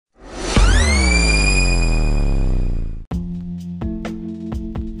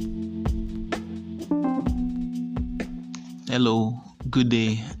Good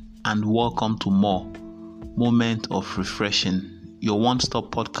day and welcome to more Moment of Refreshing, your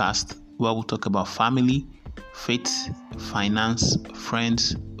one-stop podcast where we talk about family, faith, finance,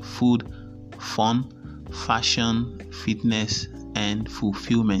 friends, food, fun, fashion, fitness, and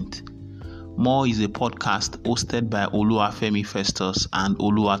fulfillment. More is a podcast hosted by Oluwafemi Festus and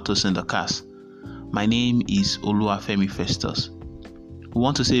Oluwatosin Dakas. My name is Oluwafemi Festus. We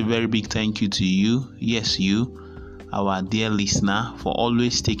want to say a very big thank you to you, yes you, our dear listener, for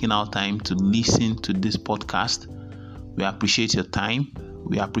always taking our time to listen to this podcast. We appreciate your time.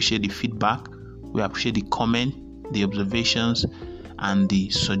 We appreciate the feedback. We appreciate the comment, the observations, and the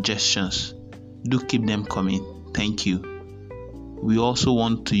suggestions. Do keep them coming. Thank you. We also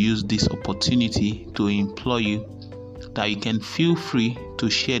want to use this opportunity to implore you that you can feel free to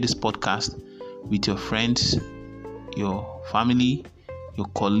share this podcast with your friends, your family, your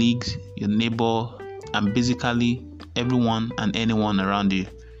colleagues, your neighbor, and basically everyone and anyone around you.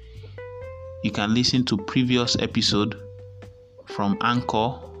 You can listen to previous episode from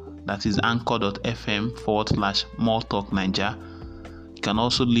Anchor, that is anchor.fm/More Talk Naija. You can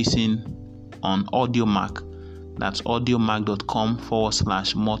also listen on AudioMac, that's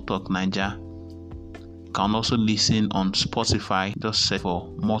audiomac.com/More Talk Naija. You can also listen on Spotify, just search for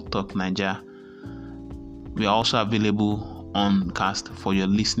More Talk Naija. We are also available on Cast for your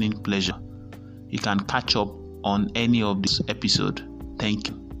listening pleasure. You can catch up on any of this episode. Thank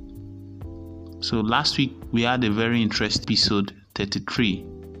you. So last week we had a very interesting episode 33,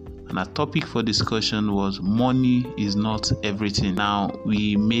 and our topic for discussion was money is not everything. Now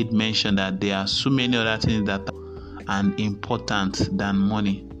we made mention that there are so many other things that are important than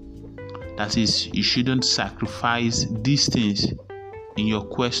money. That is, you shouldn't sacrifice these things in your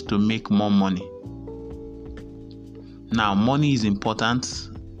quest to make more money. Now money is important.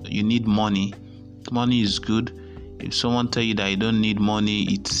 You need money. Money is good. If someone tell you that you don't need money,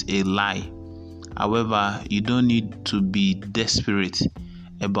 it's a lie. However, you don't need to be desperate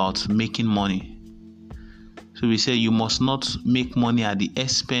about making money. So we say you must not make money at the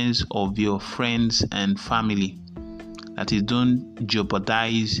expense of your friends and family. That is, don't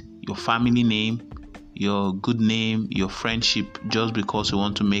jeopardize your family name, your good name, your friendship just because you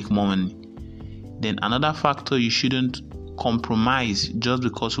want to make more money. Then another factor you shouldn't compromise just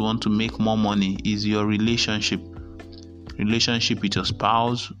because you want to make more money is your relationship with your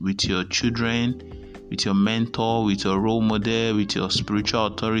spouse, with your children, with your mentor, with your role model, with your spiritual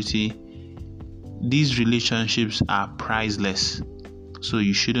authority. These relationships are priceless, so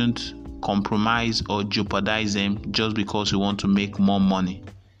you shouldn't compromise or jeopardize them just because you want to make more money.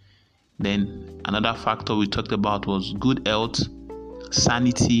 Then another factor we talked about was good health,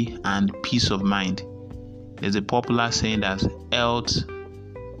 sanity, and peace of mind. There's a popular saying that health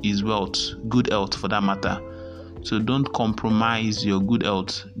is wealth, good health for that matter. So don't compromise your good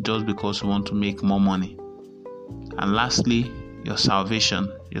health just because you want to make more money. And lastly, your salvation.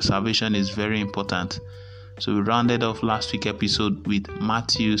 Your salvation is very important. So we rounded off last week's episode with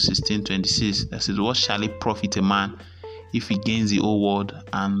Matthew 16:26. That says, "What shall it profit a man if he gains the whole world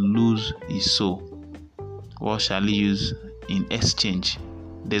and lose his soul? What shall he use in exchange?"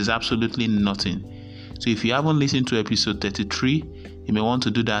 There's absolutely nothing. So if you haven't listened to episode 33, you may want to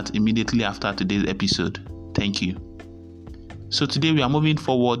do that immediately after today's episode. Thank you. So today we are moving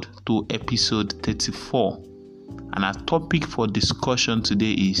forward to episode 34. And our topic for discussion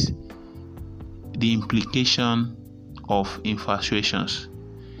today is the implication of infatuations.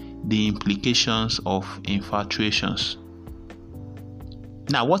 The implications of infatuations.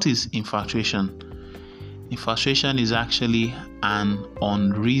 Now, what is infatuation? Infatuation is actually an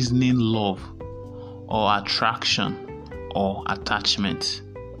unreasoning love or attraction or attachment.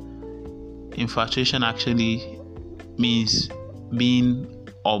 Infatuation actually means being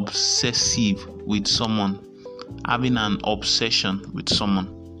obsessive with someone, having an obsession with someone.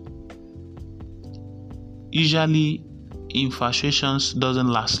 Usually, infatuations doesn't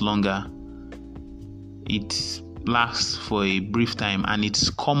last longer. It lasts for a brief time, and it's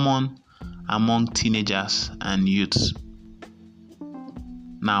common among teenagers and youths.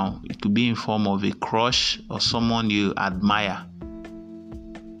 Now, it could be in form of a crush or someone you admire.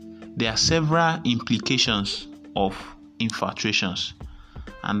 There are several implications of infatuations,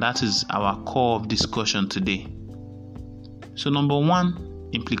 and that is our core of discussion today. So number one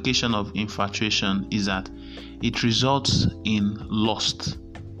implication of infatuation is that it results in lust.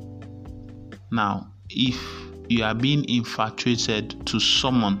 Now, if you are being infatuated to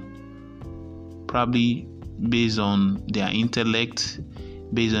someone, probably based on their intellect,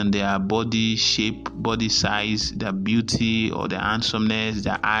 based on their body shape, body size, their beauty or their handsomeness,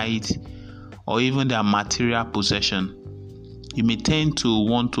 their height, or even their material possession, You may tend to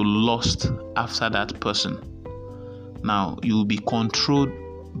want to lust after that person. Now, you will be controlled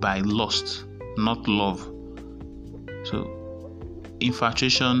by lust, not love. So,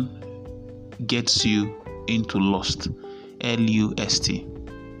 infatuation gets you into lust. L-U-S-T.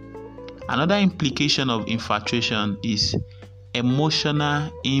 Another implication of infatuation is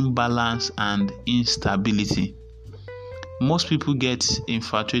emotional imbalance and instability. Most people get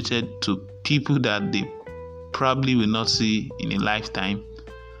infatuated to people that they probably will not see in a lifetime,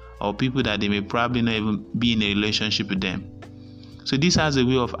 or people that they may probably not even be in a relationship with them. So this has a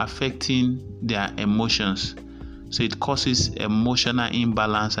way of affecting their emotions. So it causes emotional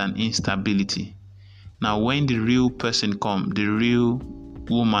imbalance and instability. Now, when the real person come, the real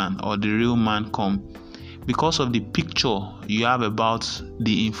woman or the real man come, because of the picture you have about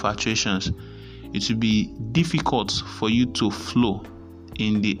the infatuations, it will be difficult for you to flow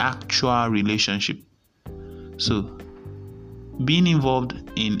in the actual relationship. So, being involved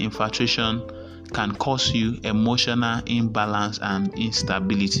in infatuation can cause you emotional imbalance and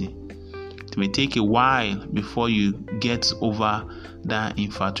instability. It may take a while before you get over that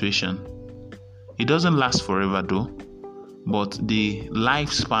infatuation. It doesn't last forever though, but the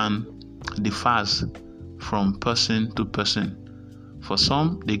lifespan differs from person to person. For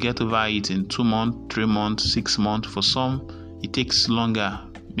some, they get over it in 2 months, 3 months, 6 months. For some, it takes longer,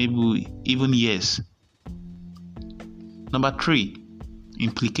 maybe even years. Number 3,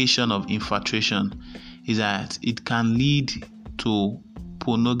 implication of infatuation is that it can lead to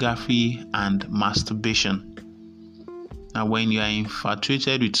pornography and masturbation. Now, when you are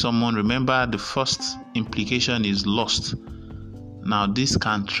infatuated with someone, remember the first implication is lust. Now, this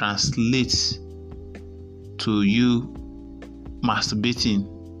can translate to you masturbating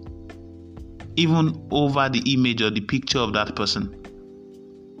even over the image or the picture of that person.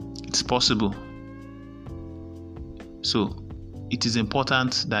 It's possible. So, it is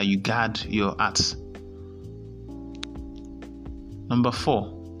important that you guard your heart. Number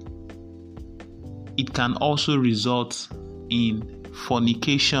 4, it can also result in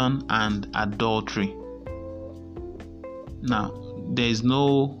fornication and adultery. Now, there is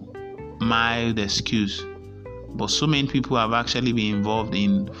no mild excuse, but so many people have actually been involved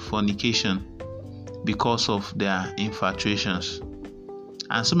in fornication because of their infatuations.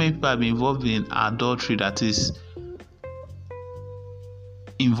 And so many people have been involved in adultery, that is,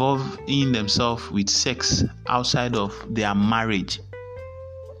 involving themselves with sex outside of their marriage.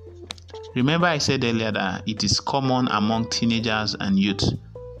 Remember, I said earlier that it is common among teenagers and youth.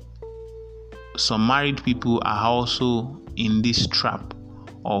 Some married people are also in this trap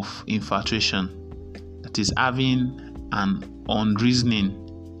of infatuation, that is having an unreasoning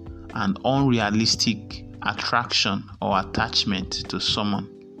and unrealistic attraction or attachment to someone.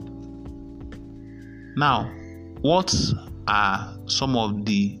 Now, what are some of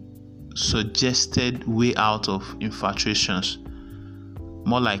the suggested way out of infatuations?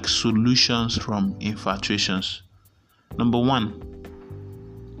 More like solutions from infatuations. Number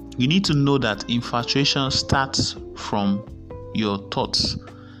 1, you need to know that infatuation starts from your thoughts,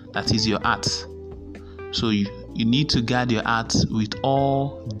 that is your heart. So you need to guard your heart with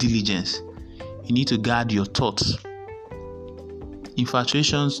all diligence. You need to guard your thoughts.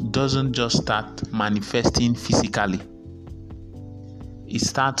 Infatuations doesn't just start manifesting physically. It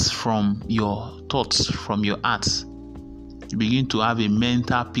starts from your thoughts, from your heart. You begin to have a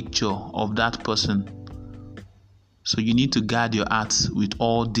mental picture of that person. So you need to guard your heart with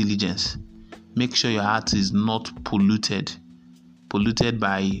all diligence. Make sure your heart is not polluted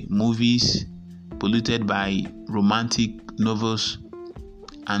by movies, polluted by romantic novels,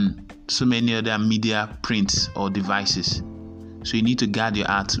 and so many other media prints or devices. So you need to guard your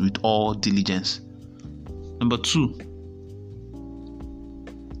heart with all diligence. Number 2,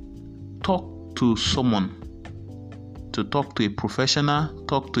 talk to someone. To talk to a professional,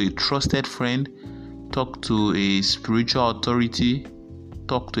 talk to a trusted friend, talk to a spiritual authority,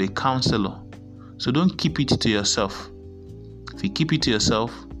 talk to a counselor. So don't keep it to yourself. If you keep it to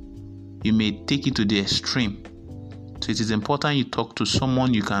yourself, you may take it to the extreme. So it is important you talk to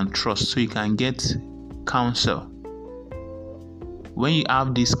someone you can trust so you can get counsel. When you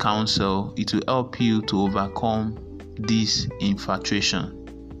have this counsel, it will help you to overcome this infatuation.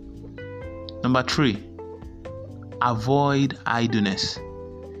 Number 3, avoid idleness.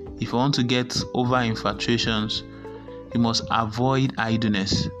 If you want to get over infatuations, you must avoid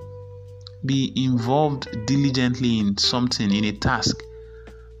idleness. Be involved diligently in something, in a task.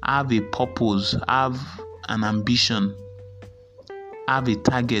 Have a purpose, have an ambition, have a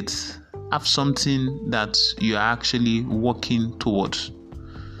target, have something that you are actually working towards.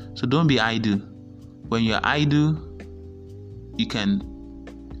 So don't be idle. When you're idle, you can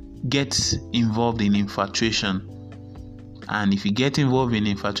get involved in infatuation. And if you get involved in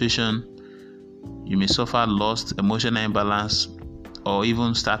infatuation, you may suffer lust, emotional imbalance, or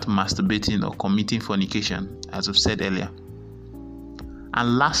even start masturbating or committing fornication, as I've said earlier.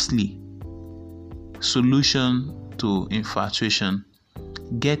 And lastly, solution to infatuation: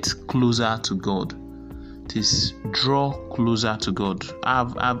 get closer to God. It is draw closer to God.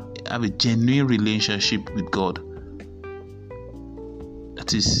 Have a genuine relationship with God.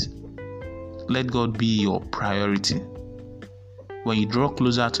 That is, let God be your priority. When you draw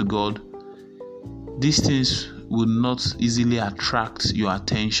closer to God, these things will not easily attract your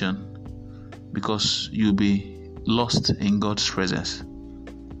attention because you'll be lost in God's presence.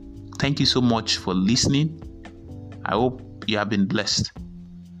 Thank you so much for listening. I hope you have been blessed.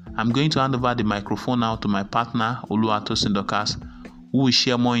 I'm going to hand over the microphone now to my partner, Oluwatosin Dokas, who will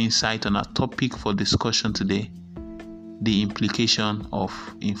share more insight on our topic for discussion today: the implication of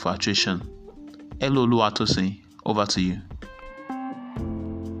infatuation. Hello, Oluwatosin, over to you.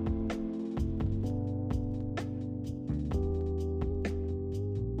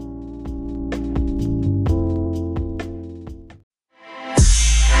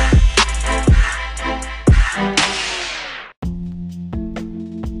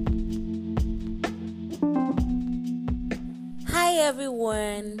 Hi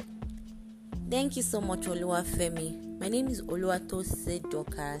everyone, thank you so much Oluwafemi. My name is Oluwatosin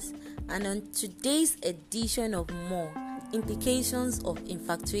Dokas, and on today's edition of More Implications of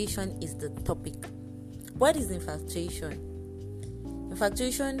Infatuation is the topic. What is infatuation?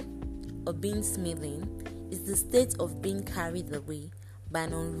 Infatuation, or being smitten, is the state of being carried away by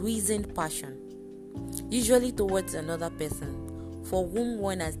an unreasoned passion, usually towards another person, for whom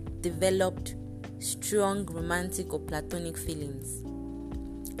one has developed strong romantic or platonic feelings.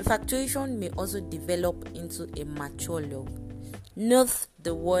 Infatuation may also develop into a mature love. Note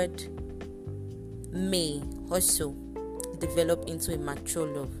the word may also develop into a mature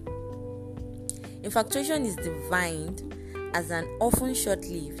love. Infatuation is defined as an often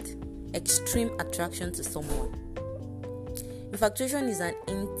short-lived, extreme attraction to someone. Infatuation is an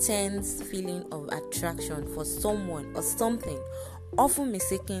intense feeling of attraction for someone or something, often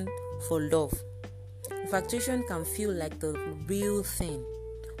mistaken for love. Infatuation can feel like the real thing,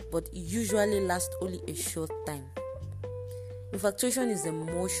 but usually lasts only a short time. Infatuation is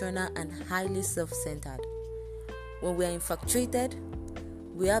emotional and highly self-centered. When we are infatuated,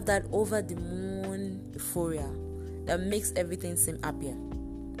 we have that over-the-moon euphoria that makes everything seem happier.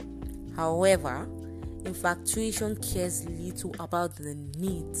 However, infatuation cares little about the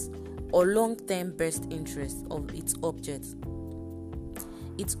needs or long-term best interests of its object.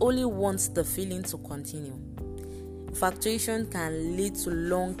 It only wants the feeling to continue. Infatuation can lead to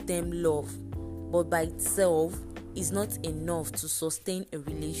long-term love, but by itself is not enough to sustain a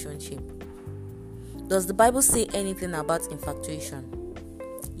relationship. Does the Bible say anything about infatuation?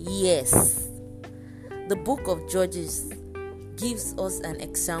 Yes. The book of Judges gives us an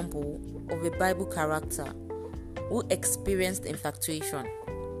example of a Bible character who experienced infatuation.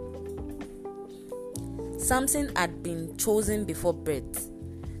 Samson had been chosen before birth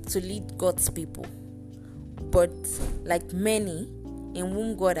to lead God's people, but like many in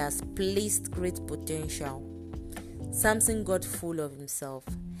whom God has placed great potential, Samson got full of himself.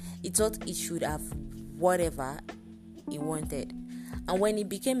 He thought he should have whatever he wanted, and when he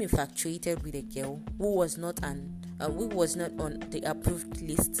became infatuated with a girl who was not on the approved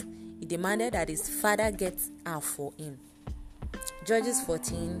list, he demanded that his father get her for him. Judges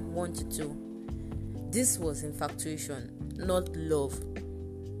 14:1-2. This was infatuation, not love.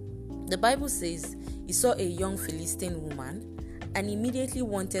 The Bible says he saw a young Philistine woman and immediately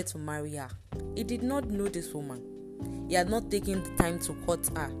wanted to marry her. He did not know this woman. He had not taken the time to court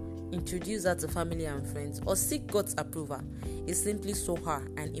her, introduce her to family and friends, or seek God's approval. He simply saw her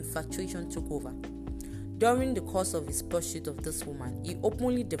and infatuation took over. During the course of his pursuit of this woman, he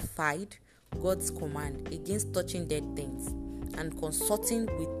openly defied God's command against touching dead things and consorting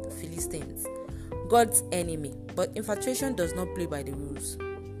with the Philistines, God's enemy. But infatuation does not play by the rules.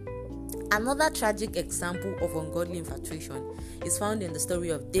 Another tragic example of ungodly infatuation is found in the story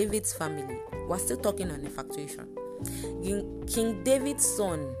of David's family. We're still talking on infatuation. King David's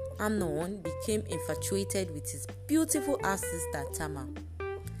son, Amnon, became infatuated with his beautiful half-sister Tamar.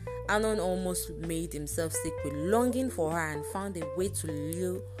 Amnon almost made himself sick with longing for her and found a way to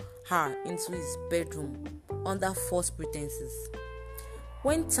lure her into his bedroom under false pretenses.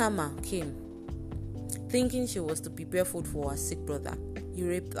 When Tamar came, thinking she was to prepare food for her sick brother, he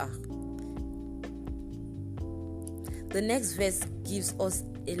raped her. The next verse gives us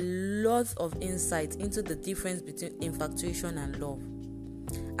a lot of insight into the difference between infatuation and love.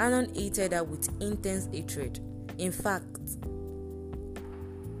 Anon hated her with intense hatred. In fact,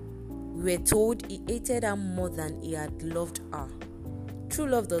 we were told he hated her more than he had loved her. True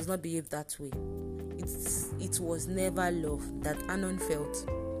love does not behave that way. It was never love that Anon felt.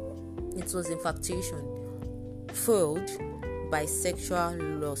 It was infatuation, fueled by sexual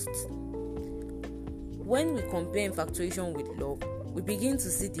lust. When we compare infatuation with love, we begin to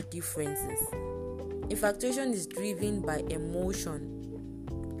see the differences. Infatuation is driven by emotion.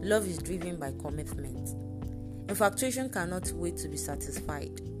 Love is driven by commitment. Infatuation cannot wait to be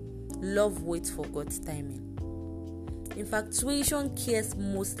satisfied. Love waits for God's timing. Infatuation cares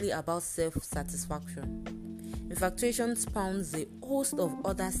mostly about self-satisfaction. Infatuation spawns a host of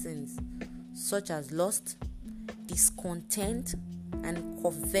other sins, such as lust, discontent, and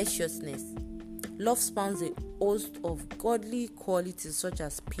covetousness. Love spawns a host of godly qualities such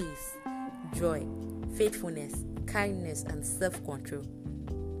as peace, joy, faithfulness, kindness, and self-control.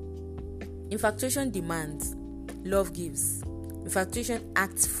 Infatuation demands, love gives. Infatuation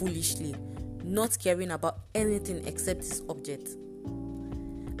acts foolishly, not caring about anything except its object.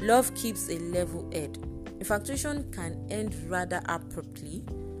 Love keeps a level head. Infatuation can end rather abruptly.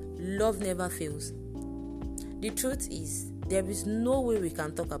 Love never fails. The truth is, there is no way we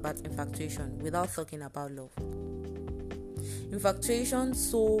can talk about infatuation without talking about love. Infatuation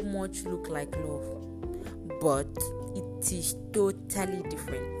so much looks like love, but it is totally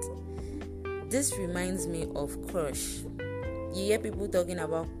different. This reminds me of crush. You hear people talking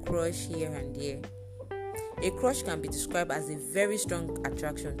about crush here and there. A crush can be described as a very strong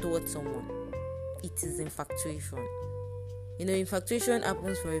attraction towards someone. It is infatuation. Infatuation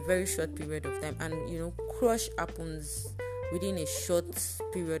happens for a very short period of time, and crush happens within a short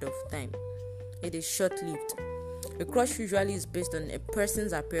period of time. It is short-lived. A crush usually is based on a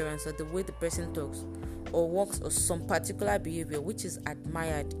person's appearance or the way the person talks or walks or some particular behavior which is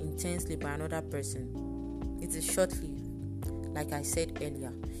admired intensely by another person. It is short-lived. Like I said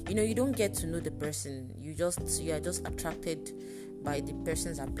earlier, you don't get to know the person. You are just attracted by the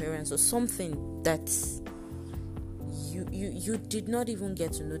person's appearance or something that you did not even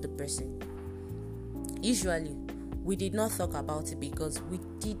get to know the person. Usually, we did not talk about it because we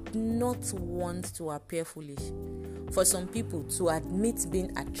did not want to appear foolish. For some people, to admit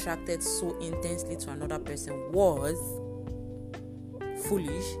being attracted so intensely to another person was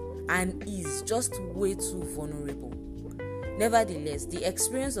foolish and is just way too vulnerable. Nevertheless, the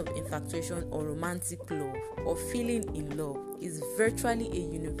experience of infatuation or romantic love or feeling in love is virtually a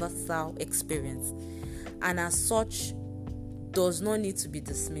universal experience, and as such does not need to be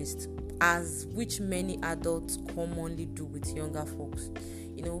dismissed, as which many adults commonly do with younger folks.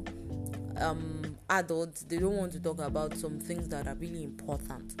 Adults, they don't want to talk about some things that are really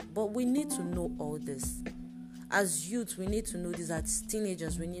important, but we need to know all this. As youth, we need to know this. As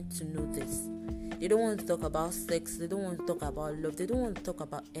teenagers, we need to know this. They don't want to talk about sex. They don't want to talk about love. They don't want to talk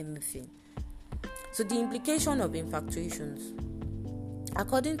about anything. So the implication of infatuations,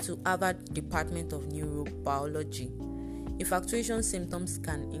 according to Harvard Department of Neurobiology, infatuation symptoms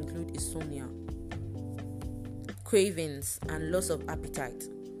can include insomnia, cravings, and loss of appetite.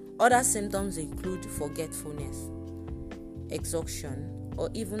 Other symptoms include forgetfulness, exhaustion, or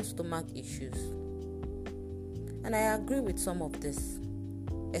even stomach issues. And I agree with some of this,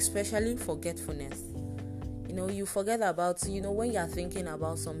 especially forgetfulness. You forget about, when you're thinking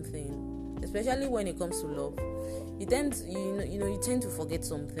about something, especially when it comes to love, you tend to forget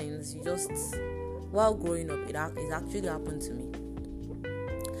some things. While growing up, it actually happened to me.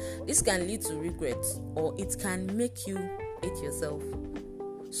 This can lead to regret, or it can make you hate yourself.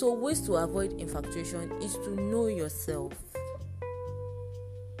 So ways to avoid infatuation is to know yourself.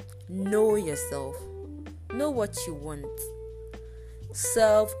 Know yourself. Know what you want.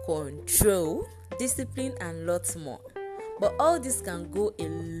 Self-control, discipline, and lots more. But all this can go a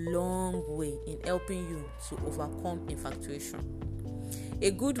long way in helping you to overcome infatuation.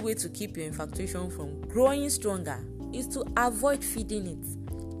 A good way to keep your infatuation from growing stronger is to avoid feeding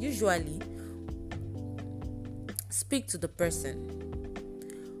it. Usually, speak to the person.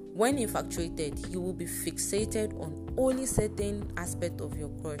 When infatuated, you will be fixated on only certain aspect of your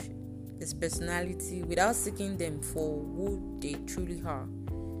crush, his personality, without seeking them for who they truly are.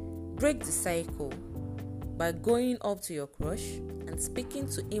 Break the cycle by going up to your crush and speaking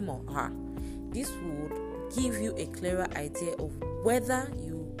to him or her. This would give you a clearer idea of whether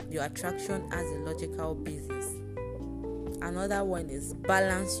your attraction has a logical basis. Another one is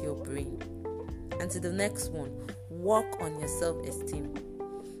balance your brain. And to the next one, work on your self-esteem.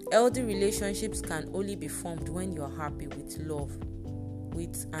 Healthy relationships can only be formed when you are happy with love.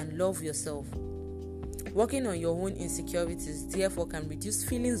 with and love yourself. Working on your own insecurities, therefore, can reduce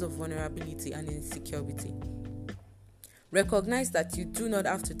feelings of vulnerability and insecurity. Recognize that you do not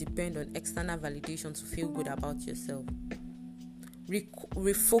have to depend on external validation to feel good about yourself.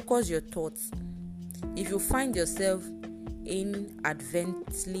 Refocus your thoughts. If you find yourself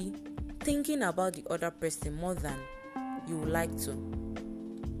inadvertently thinking about the other person more than you would like to,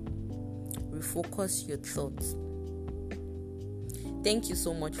 refocus your thoughts. Thank you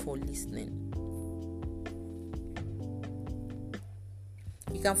so much for listening.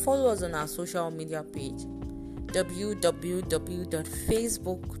 You can follow us on our social media page,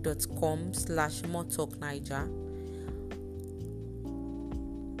 www.facebook.com/moretalkniger,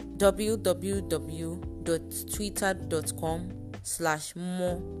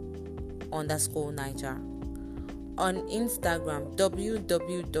 www.twitter.com/more_niger, on Instagram,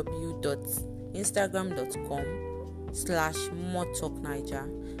 www.instagram.com/moretalkniger,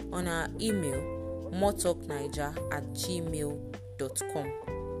 on our email, moretalkniger@gmail.com.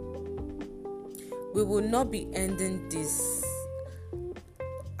 We will not be ending this.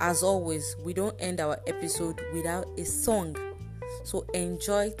 As always, we don't end our episode without a song. So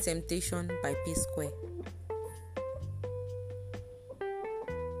enjoy Temptation by P-Square.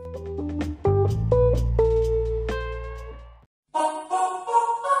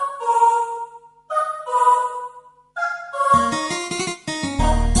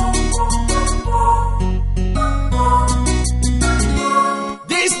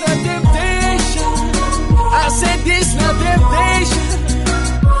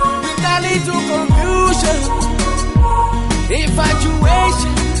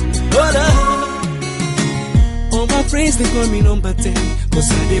 Infatuation, all my friends they call me number 10, cause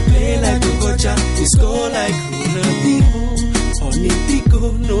I they play like a gotcha, we score like Ronaldinho,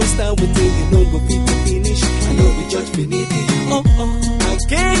 Olympico, no star we think you know go fit to finish, I know we judge beneath it, I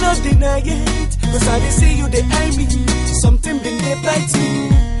cannot deny it, cause I they see you they eye me, something been they bite me,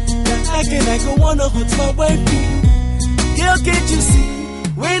 that I go wanna hurt my wifey, girl can't you see,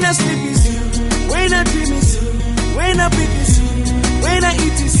 when I sleep is you, when I dream is you, when I beat is you, when I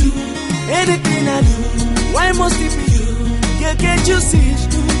eat is you, anything I do, why must it be you? Girl, can't you see it's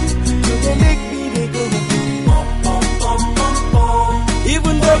true? You they make me they go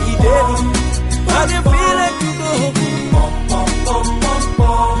even though he did, I they feel like you go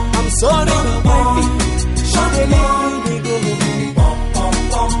I'm sorry, my wifey, she they make me they go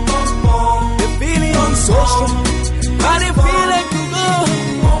the feeling is so strong, I they feel like you go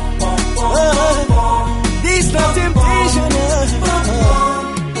this not temptation.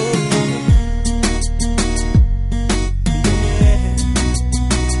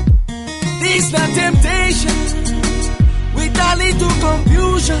 This not temptation. With a little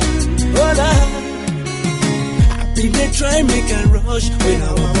confusion. I've been there trying make a rush when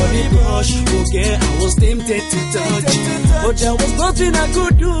our body brush. Okay, I was tempted to touch, but there was nothing I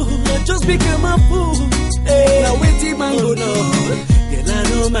could do. I just became a fool. Hey, now waiting man go no. Girl, I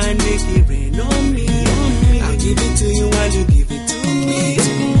don't mind making rain on me. I'll give it to you while you give it to me.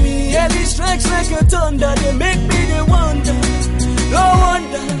 Yeah, these strikes like a thunder, they make me they wonder. No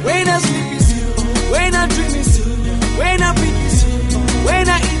wonder when I sleep is you, when I dream is you, when I breathe is you, when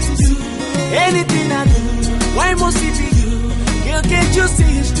I eat is you, anything I do, why must it be you? Girl, can't you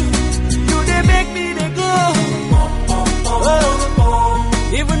see it's true? You they make me they go.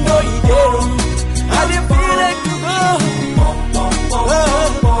 Even though you did, I didn't feel like you go.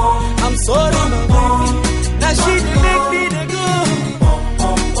 I'm sorry, my baby. Now she they make me they go.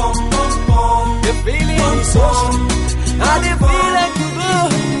 The feeling is so strong. I didn't feel like you go.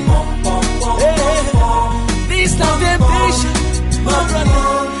 This not temptation, my brother.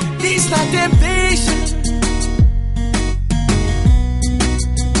 This not temptation.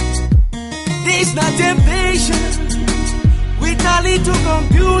 This not temptation. With a little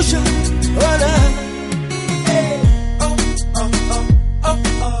confusion.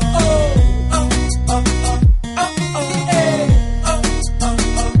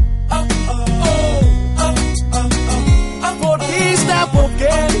 For this type of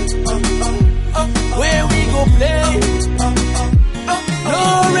game, where we go play, no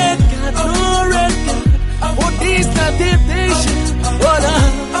red card, no red card. For this not temptation,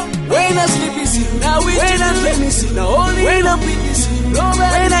 when I sleep is you, now when I dream is you, now only when I beat is you,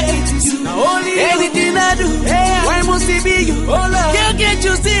 when I eat is you, now only anything I do, why must it be you? Girl, can't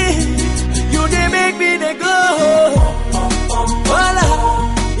you see? You they make me they go.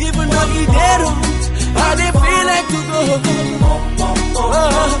 Even though he dead, I they feel like to go.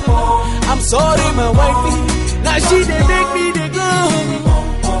 I'm sorry, my wifey. Now she they make me they go.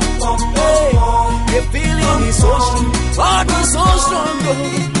 The feeling is so strong, heart is so strong.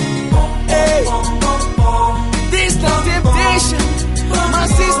 Hey, this the temptation, my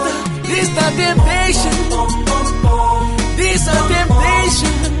sister. This the temptation. This the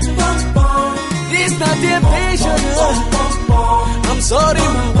temptation. This the temptation. I'm sorry,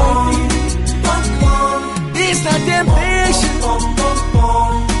 my baby. This the temptation.